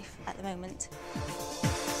social life at the moment.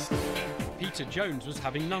 Peter Jones was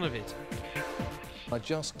having none of it. I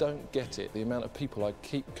just don't get it. The amount of people I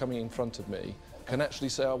keep coming in front of me can actually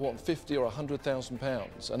say, I want £50,000 or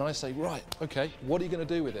 £100,000. And I say, right, OK, what are you going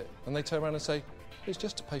to do with it? And they turn around and say, it's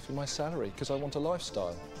just to pay for my salary, because I want a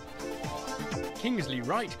lifestyle. Kingsley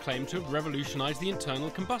Wright claimed to have revolutionised the internal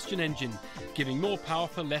combustion engine, giving more power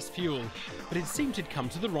for less fuel. But it seemed he'd come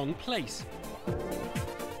to the wrong place.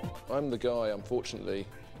 I'm the guy, unfortunately,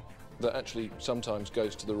 that actually sometimes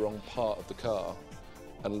goes to the wrong part of the car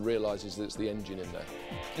and realises that it's the engine in there.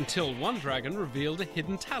 Until one Dragon revealed a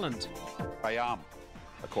hidden talent. I am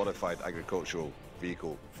a qualified agricultural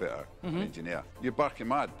vehicle fitter and engineer. You're barking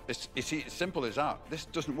mad. It's simple as that. This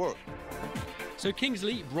doesn't work. So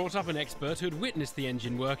Kingsley brought up an expert who had witnessed the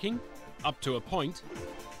engine working, up to a point.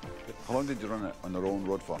 How long did you run it on the own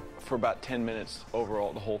road for? For about 10 minutes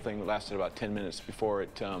overall. The whole thing lasted about 10 minutes before it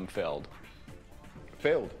failed.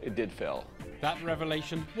 Failed? It did fail. That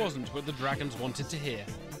revelation wasn't what the Dragons wanted to hear.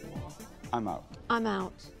 I'm out. I'm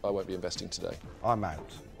out. I won't be investing today. I'm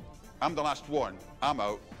out. I'm the last one. I'm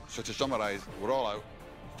out. So to summarise, we're all out.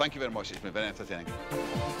 Thank you very much. It's been very entertaining.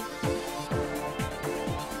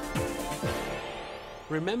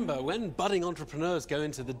 Remember, when budding entrepreneurs go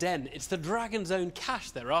into the den, it's the Dragon's own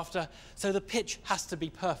cash they're after, so the pitch has to be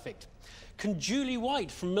perfect. Can Julie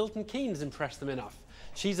White from Milton Keynes impress them enough?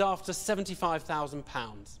 She's after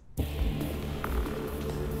 £75,000.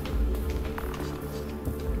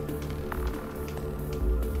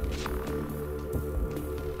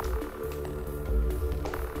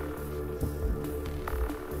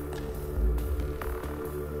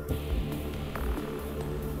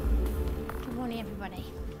 Good morning, everybody.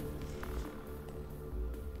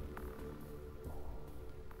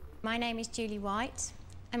 My name is Julie White,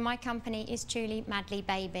 and my company is Truly Madly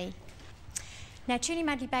Baby. Now, Truly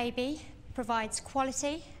Madly Baby provides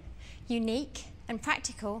quality, unique and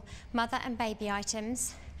practical mother and baby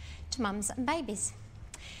items to mums and babies.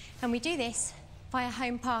 And we do this via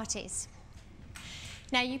home parties.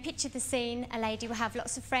 Now you picture the scene, a lady will have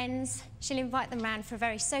lots of friends, she'll invite them round for a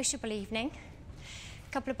very sociable evening,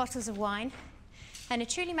 a couple of bottles of wine, and a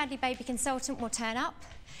truly madly baby consultant will turn up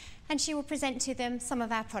and she will present to them some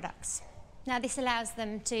of our products. Now this allows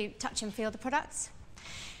them to touch and feel the products,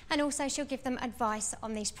 and also she'll give them advice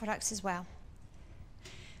on these products as well.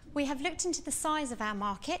 We have looked into the size of our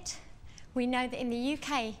market. We know that in the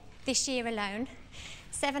UK this year alone,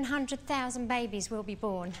 700,000 babies will be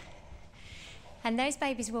born. And those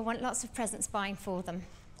babies will want lots of presents buying for them.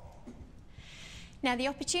 Now the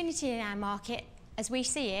opportunity in our market, as we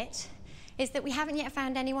see it, is that we haven't yet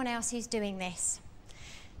found anyone else who's doing this.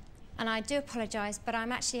 And I do apologise, but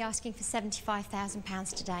I'm actually asking for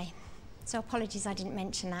 £75,000 today. So apologies I didn't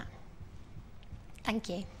mention that. Thank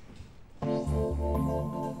you.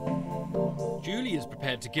 Julie is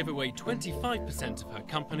prepared to give away 25% of her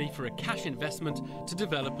company for a cash investment to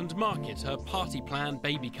develop and market her party plan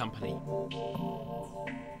baby company.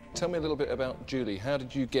 Tell me a little bit about Julie. How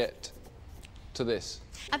did you get to this?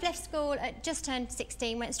 I've left school, just turned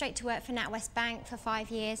 16, went straight to work for NatWest Bank for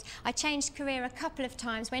 5 years. I changed career a couple of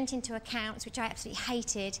times, went into accounts, which I absolutely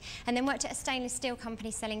hated, and then worked at a stainless steel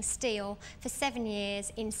company selling steel for 7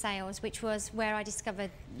 years in sales, which was where I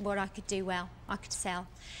discovered what I could do well, I could sell.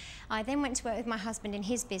 I then went to work with my husband in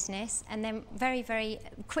his business, and then very, very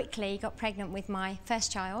quickly got pregnant with my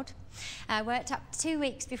first child. I worked up 2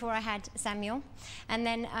 weeks before I had Samuel, and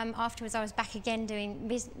then afterwards I was back again doing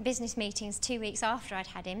business meetings 2 weeks after I'd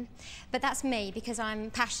had him. But that's me, because I'm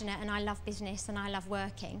passionate and I love business and I love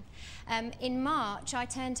working. In March I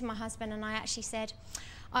turned to my husband and I actually said,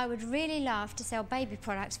 I would really love to sell baby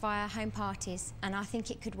products via home parties, and I think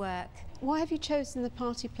it could work. Why have you chosen the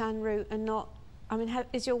party plan route and not, I mean,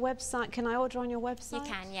 is your website, can I order on your website?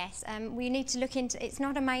 You can, yes. We need to look into, it's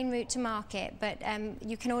not a main route to market, but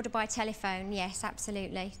you can order by telephone, yes,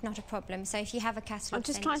 absolutely, not a problem. So if you have a catalogue, I'm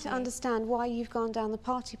just trying to understand why you've gone down the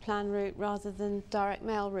party plan route rather than direct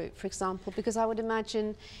mail route, for example, because I would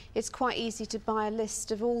imagine it's quite easy to buy a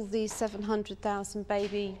list of all these 700,000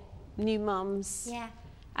 baby new mums. Yeah.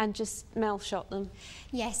 And just mail shot them.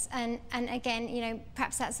 Yes, and again, you know,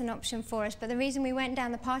 perhaps that's an option for us, but the reason we went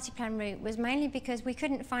down the party plan route was mainly because we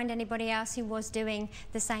couldn't find anybody else who was doing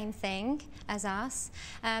the same thing as us.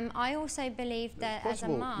 I also believe that as a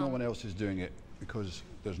mum... no one else is doing it because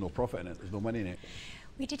there's no profit in it, there's no money in it.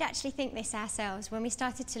 We did actually think this ourselves when we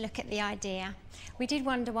started to look at the idea. We did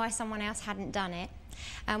wonder why someone else hadn't done it.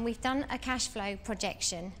 We've done a cash flow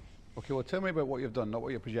projection. Okay, well tell me about what you've done, not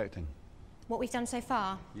what you're projecting. What we've done so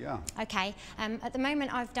far? Yeah. Okay, at the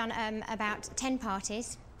moment I've done about 10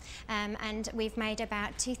 parties and we've made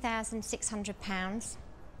about £2,600.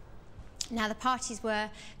 Now the parties were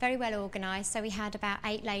very well organised, so we had about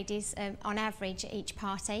 8 ladies on average at each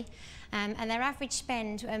party, and their average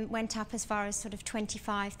spend went up as far as sort of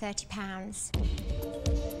 £25, £30.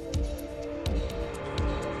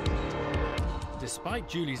 Despite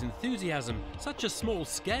Julie's enthusiasm, such a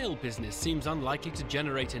small-scale business seems unlikely to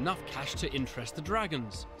generate enough cash to interest the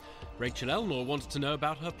Dragons. Rachel Elmore wants to know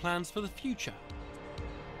about her plans for the future.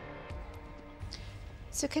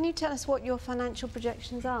 So can you tell us what your financial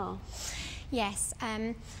projections are? Yes.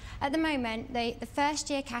 At the moment, the first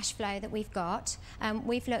year cash flow that we've got,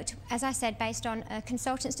 we've looked, as I said, based on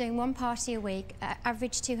consultants doing 1 party a week,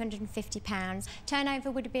 average £250. Turnover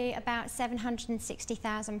would be about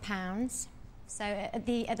 £760,000. So at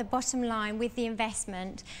the bottom line, with the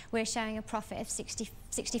investment, we're showing a profit of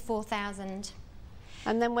 64,000.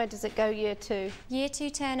 And then where does it go year 2? Year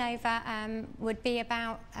 2 turnover would be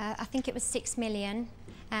about, I think it was 6 million,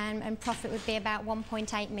 and profit would be about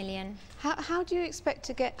 1.8 million. How do you expect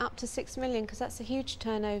to get up to 6 million? Because that's a huge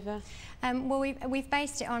turnover. Well, we've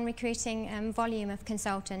based it on recruiting volume of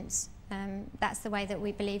consultants. That's the way that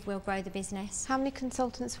we believe we'll grow the business. How many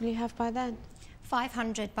consultants will you have by then?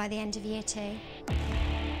 500 by the end of year 2.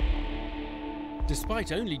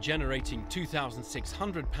 Despite only generating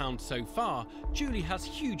 £2,600 so far, Julie has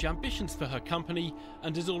huge ambitions for her company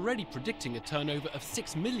and is already predicting a turnover of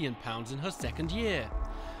 £6 million in her second year.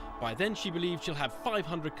 By then she believes she'll have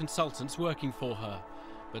 500 consultants working for her.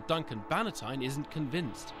 But Duncan Bannatyne isn't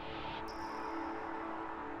convinced.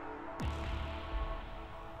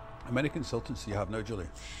 How many consultants do you have now, Julie?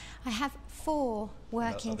 I have 4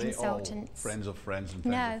 working consultants. All friends of friends and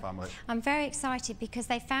friends of family? I'm very excited because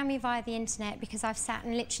they found me via the internet, because I've sat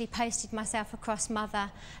and literally posted myself across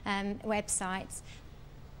mother websites.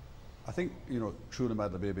 I think, you know, Truly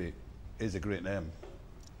Madly Baby is a great name,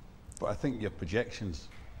 but I think your projections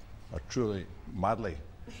are truly madly.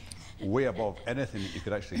 way above anything that you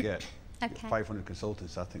could actually get. Okay. 500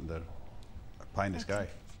 consultants, I think they're pie in the sky.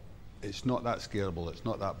 It's not that scalable, it's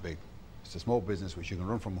not that big. It's a small business which you can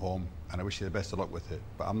run from home, and I wish you the best of luck with it,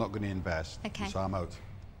 but I'm not going to invest, so I'm out.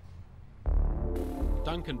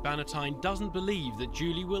 Duncan Bannatyne doesn't believe that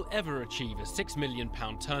Julie will ever achieve a £6 million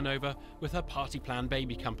turnover with her party plan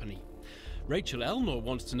baby company. Rachel Elnor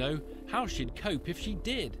wants to know how she'd cope if she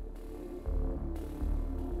did.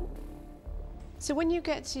 So when you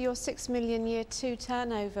get to your 6 million year 2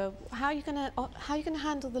 turnover, how are you going to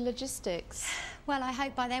handle the logistics? Well, I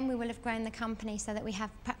hope by then we will have grown the company so that we have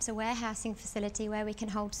perhaps a warehousing facility where we can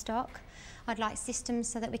hold stock. I'd like systems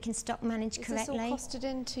so that we can stock manage correctly. Is this all costed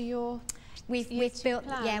into your We've built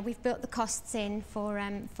the costs in for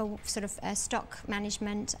sort of stock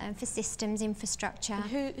management, for systems, infrastructure.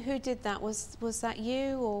 And who did that? Was that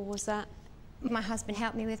you, or was that? My husband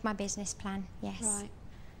helped me with my business plan. Yes. Right.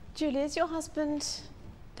 Julie, is your husband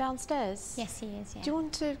downstairs? Yes, he is. Yeah. Do you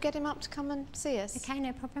want to get him up to come and see us? Okay,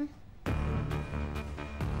 no problem.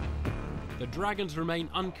 The Dragons remain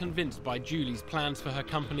unconvinced by Julie's plans for her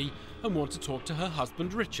company and want to talk to her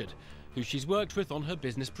husband Richard, who she's worked with on her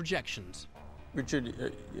business projections.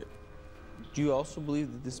 Richard, do you also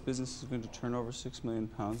believe that this business is going to turn over £6 million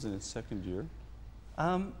in its second year?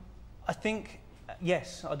 I think,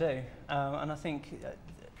 yes, I do. And I think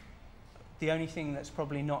the only thing that's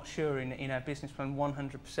probably not sure in our business plan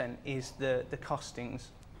 100% is the costings,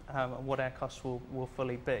 what our costs will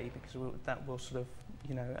fully be, because that will sort of,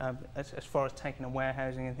 you know, as far as taking on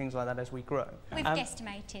warehousing and things like that as we grow. We've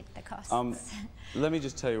guesstimated the costs. Let me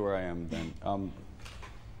just tell you where I am then.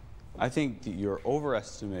 I think that you're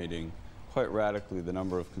overestimating quite radically the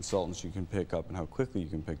number of consultants you can pick up and how quickly you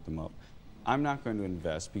can pick them up. I'm not going to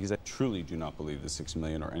invest because I truly do not believe the 6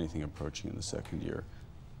 million or anything approaching in the second year.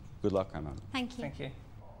 Good luck, I'm out. Thank you. Thank you.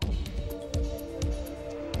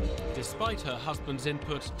 Despite her husband's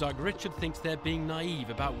input, Doug Richard thinks they're being naive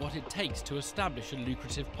about what it takes to establish a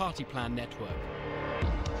lucrative party plan network.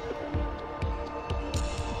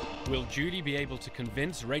 Will Julie be able to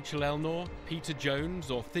convince Rachel Elnor, Peter Jones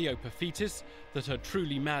or Theo Pafitis that her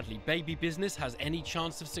truly madly baby business has any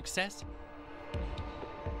chance of success?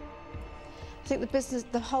 I think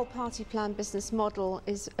the whole party plan business model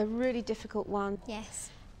is a really difficult one. Yes.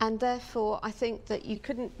 And therefore, I think that you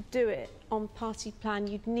couldn't do it on party plan.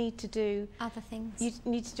 You'd need to do other things. You'd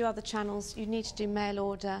need to do other channels. You'd need to do mail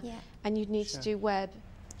order, and you'd need to Sure. do web.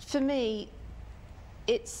 For me,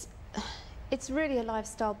 it's really a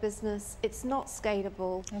lifestyle business. It's not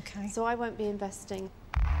scalable. Okay. So I won't be investing.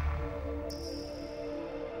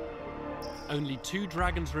 Only 2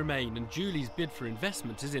 dragons remain and Julie's bid for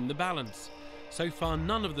investment is in the balance. So far,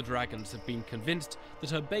 none of the dragons have been convinced that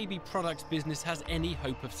her baby products business has any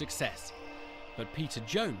hope of success. But Peter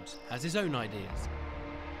Jones has his own ideas.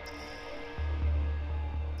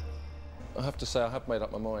 I have to say I have made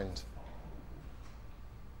up my mind.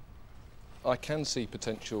 I can see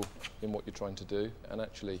potential in what you're trying to do, and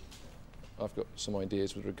actually I've got some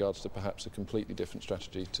ideas with regards to perhaps a completely different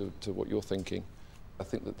strategy to what you're thinking. I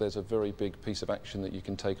think that there's a very big piece of action that you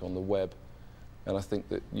can take on the web, and I think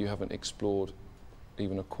that you haven't explored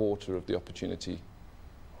even a quarter of the opportunity.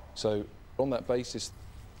 So on that basis,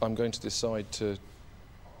 I'm going to decide to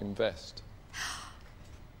invest.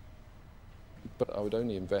 But I would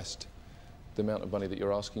only invest the amount of money that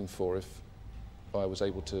you're asking for if I was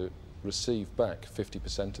able to receive back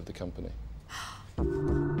 50% of the company.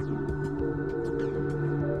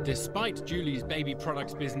 Despite Julie's baby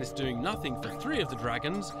products business doing nothing for 3 of the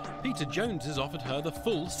dragons, Peter Jones has offered her the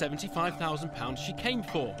full £75,000 she came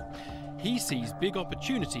for. He sees big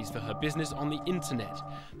opportunities for her business on the internet,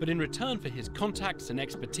 but in return for his contacts and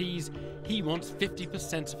expertise, he wants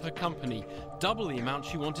 50% of her company, double the amount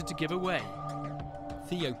she wanted to give away.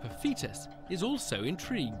 Theo Pafitis is also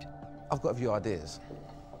intrigued. I've got a few ideas,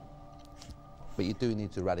 but you do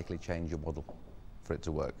need to radically change your model for it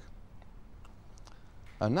to work.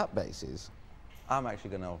 On that basis, I'm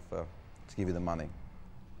actually going to offer to give you the money,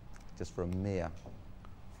 just for a mere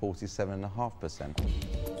 47.5%.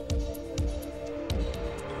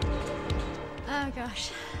 Oh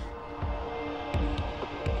gosh.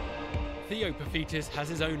 Theo Pafitis has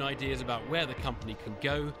his own ideas about where the company can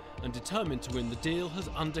go, and determined to win the deal has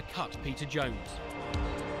undercut Peter Jones.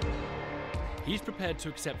 He's prepared to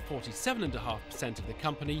accept 47.5% of the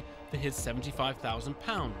company for his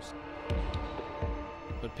 £75,000.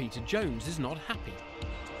 But Peter Jones is not happy.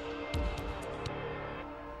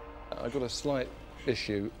 I've got a slight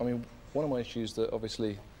issue. I mean, one of my issues that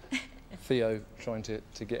obviously Theo trying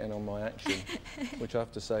to get in on my action, which I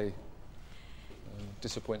have to say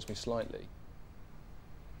disappoints me slightly.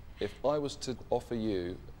 If I was to offer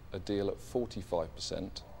you a deal at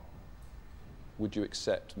 45%, would you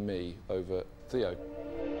accept me over Theo?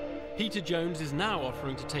 Peter Jones is now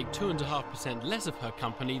offering to take 2.5% less of her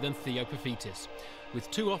company than Theo Pafitis. With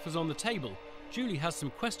 2 offers on the table, Julie has some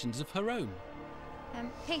questions of her own.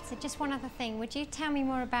 Peter, just one other thing. Would you tell me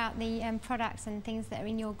more about the products and things that are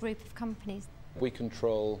in your group of companies? We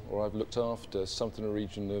control, or I've looked after, something in the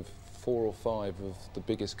region of 4 or 5 of the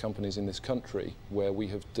biggest companies in this country, where we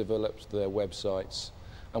have developed their websites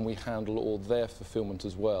and we handle all their fulfilment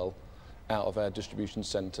as well out of our distribution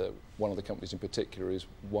centre. One of the companies in particular is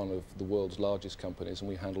one of the world's largest companies, and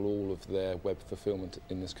we handle all of their web fulfilment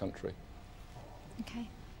in this country. Okay.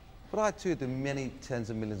 But I too do many tens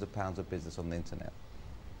of millions of pounds of business on the internet.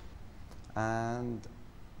 And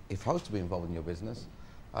if I was to be involved in your business,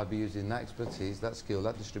 I'd be using that expertise, that skill,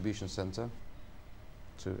 that distribution centre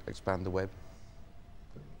to expand the web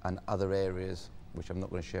and other areas, which I'm not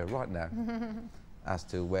going to share right now, as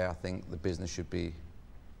to where I think the business should be,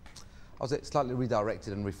 I was slightly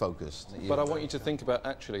redirected and refocused. But I want you to think about,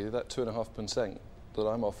 actually, that 2.5% that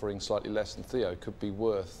I'm offering slightly less than Theo could be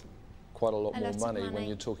worth quite a lot more money when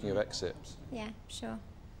you're talking of exits. Yeah, sure.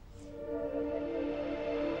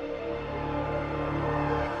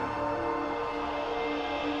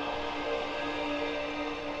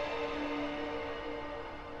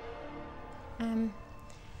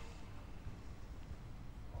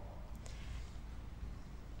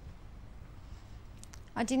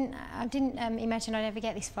 I didn't imagine I'd ever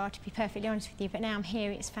get this far, to be perfectly honest with you, but now I'm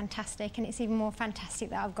here, it's fantastic, and it's even more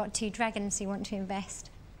fantastic that I've got 2 dragons who want to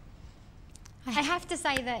invest. I have to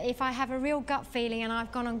say that if I have a real gut feeling, and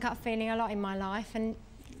I've gone on gut feeling a lot in my life, and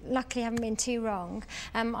luckily haven't been too wrong,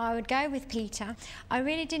 I would go with Peter. I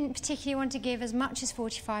really didn't particularly want to give as much as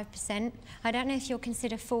 45%. I don't know if you'll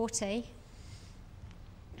consider 40.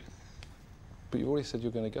 But you already said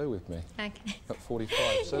you're going to go with me. Okay. At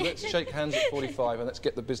 45. So let's shake hands at 45 and let's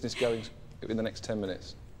get the business going in the next 10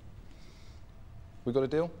 minutes. We got a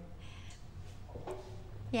deal?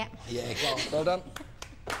 Yeah. Yeah, well done.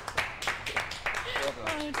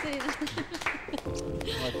 Oh dear.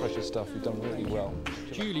 High pressure stuff, you've done really well.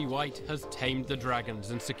 Julie White has tamed the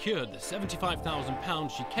dragons and secured the £75,000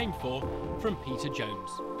 she came for from Peter Jones.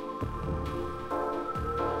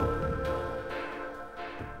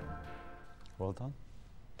 Well done.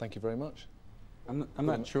 Thank you very much. I'm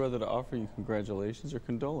not sure whether to offer you congratulations or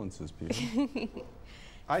condolences, Peter.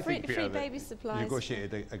 I think free Peter, baby supplies.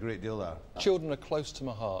 negotiated a great deal there. Children are close to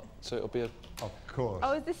my heart, so it'll be a... Of course.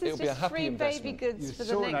 Oh, this is just free baby goods for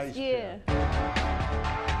the next year.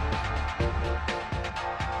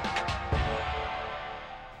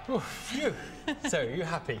 Oh, phew. So, are you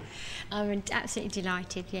happy? I'm absolutely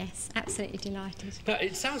delighted, yes, absolutely delighted. Now,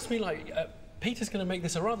 it sounds to me like Peter's going to make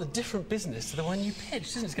this a rather different business to the one you pitched,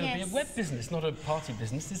 isn't it? It's going to be a web business, not a party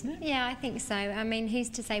business, isn't it? Yeah, I think so. I mean, who's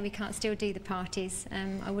to say we can't still do the parties?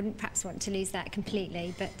 I wouldn't perhaps want to lose that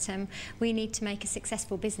completely, but we need to make a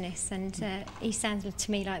successful business, and he sounds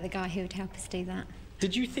to me like the guy who would help us do that.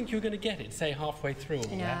 Did you think you were going to get it, say, halfway through all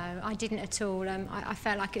that? No, I didn't at all. I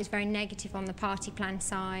felt like it was very negative on the party plan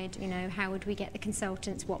side. You know, how would we get the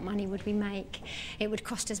consultants? What money would we make? It would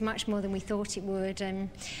cost us much more than we thought it would. And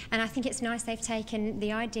I think it's nice they've taken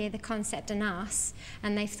the idea, the concept and us,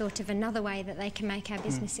 and they've thought of another way that they can make our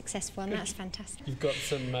business successful, and that's fantastic. You've got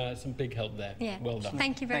some big help there. Yeah. Well done.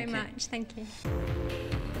 Thank you very much. Thank you.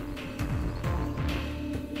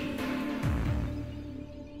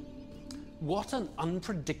 What an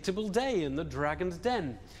unpredictable day in the Dragon's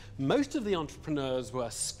Den. Most of the entrepreneurs were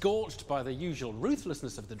scorched by the usual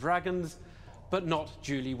ruthlessness of the Dragons, but not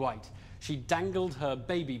Julie White. She dangled her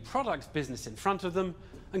baby products business in front of them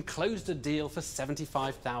and closed a deal for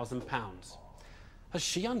 £75,000. Has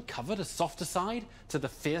she uncovered a softer side to the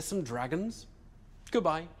fearsome Dragons?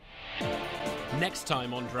 Goodbye. Next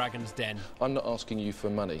time on Dragon's Den. I'm not asking you for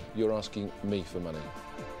money, you're asking me for money.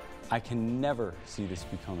 I can never see this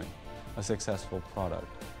becoming a successful product.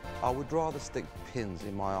 I would rather stick pins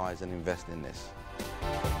in my eyes and invest in this.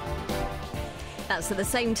 That's at the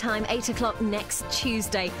same time, 8 o'clock next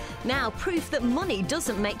Tuesday. Now, proof that money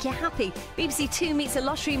doesn't make you happy. BBC Two meets a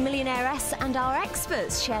lottery millionairess and our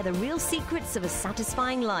experts share the real secrets of a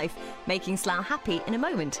satisfying life. Making Slough happy in a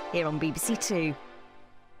moment here on BBC Two.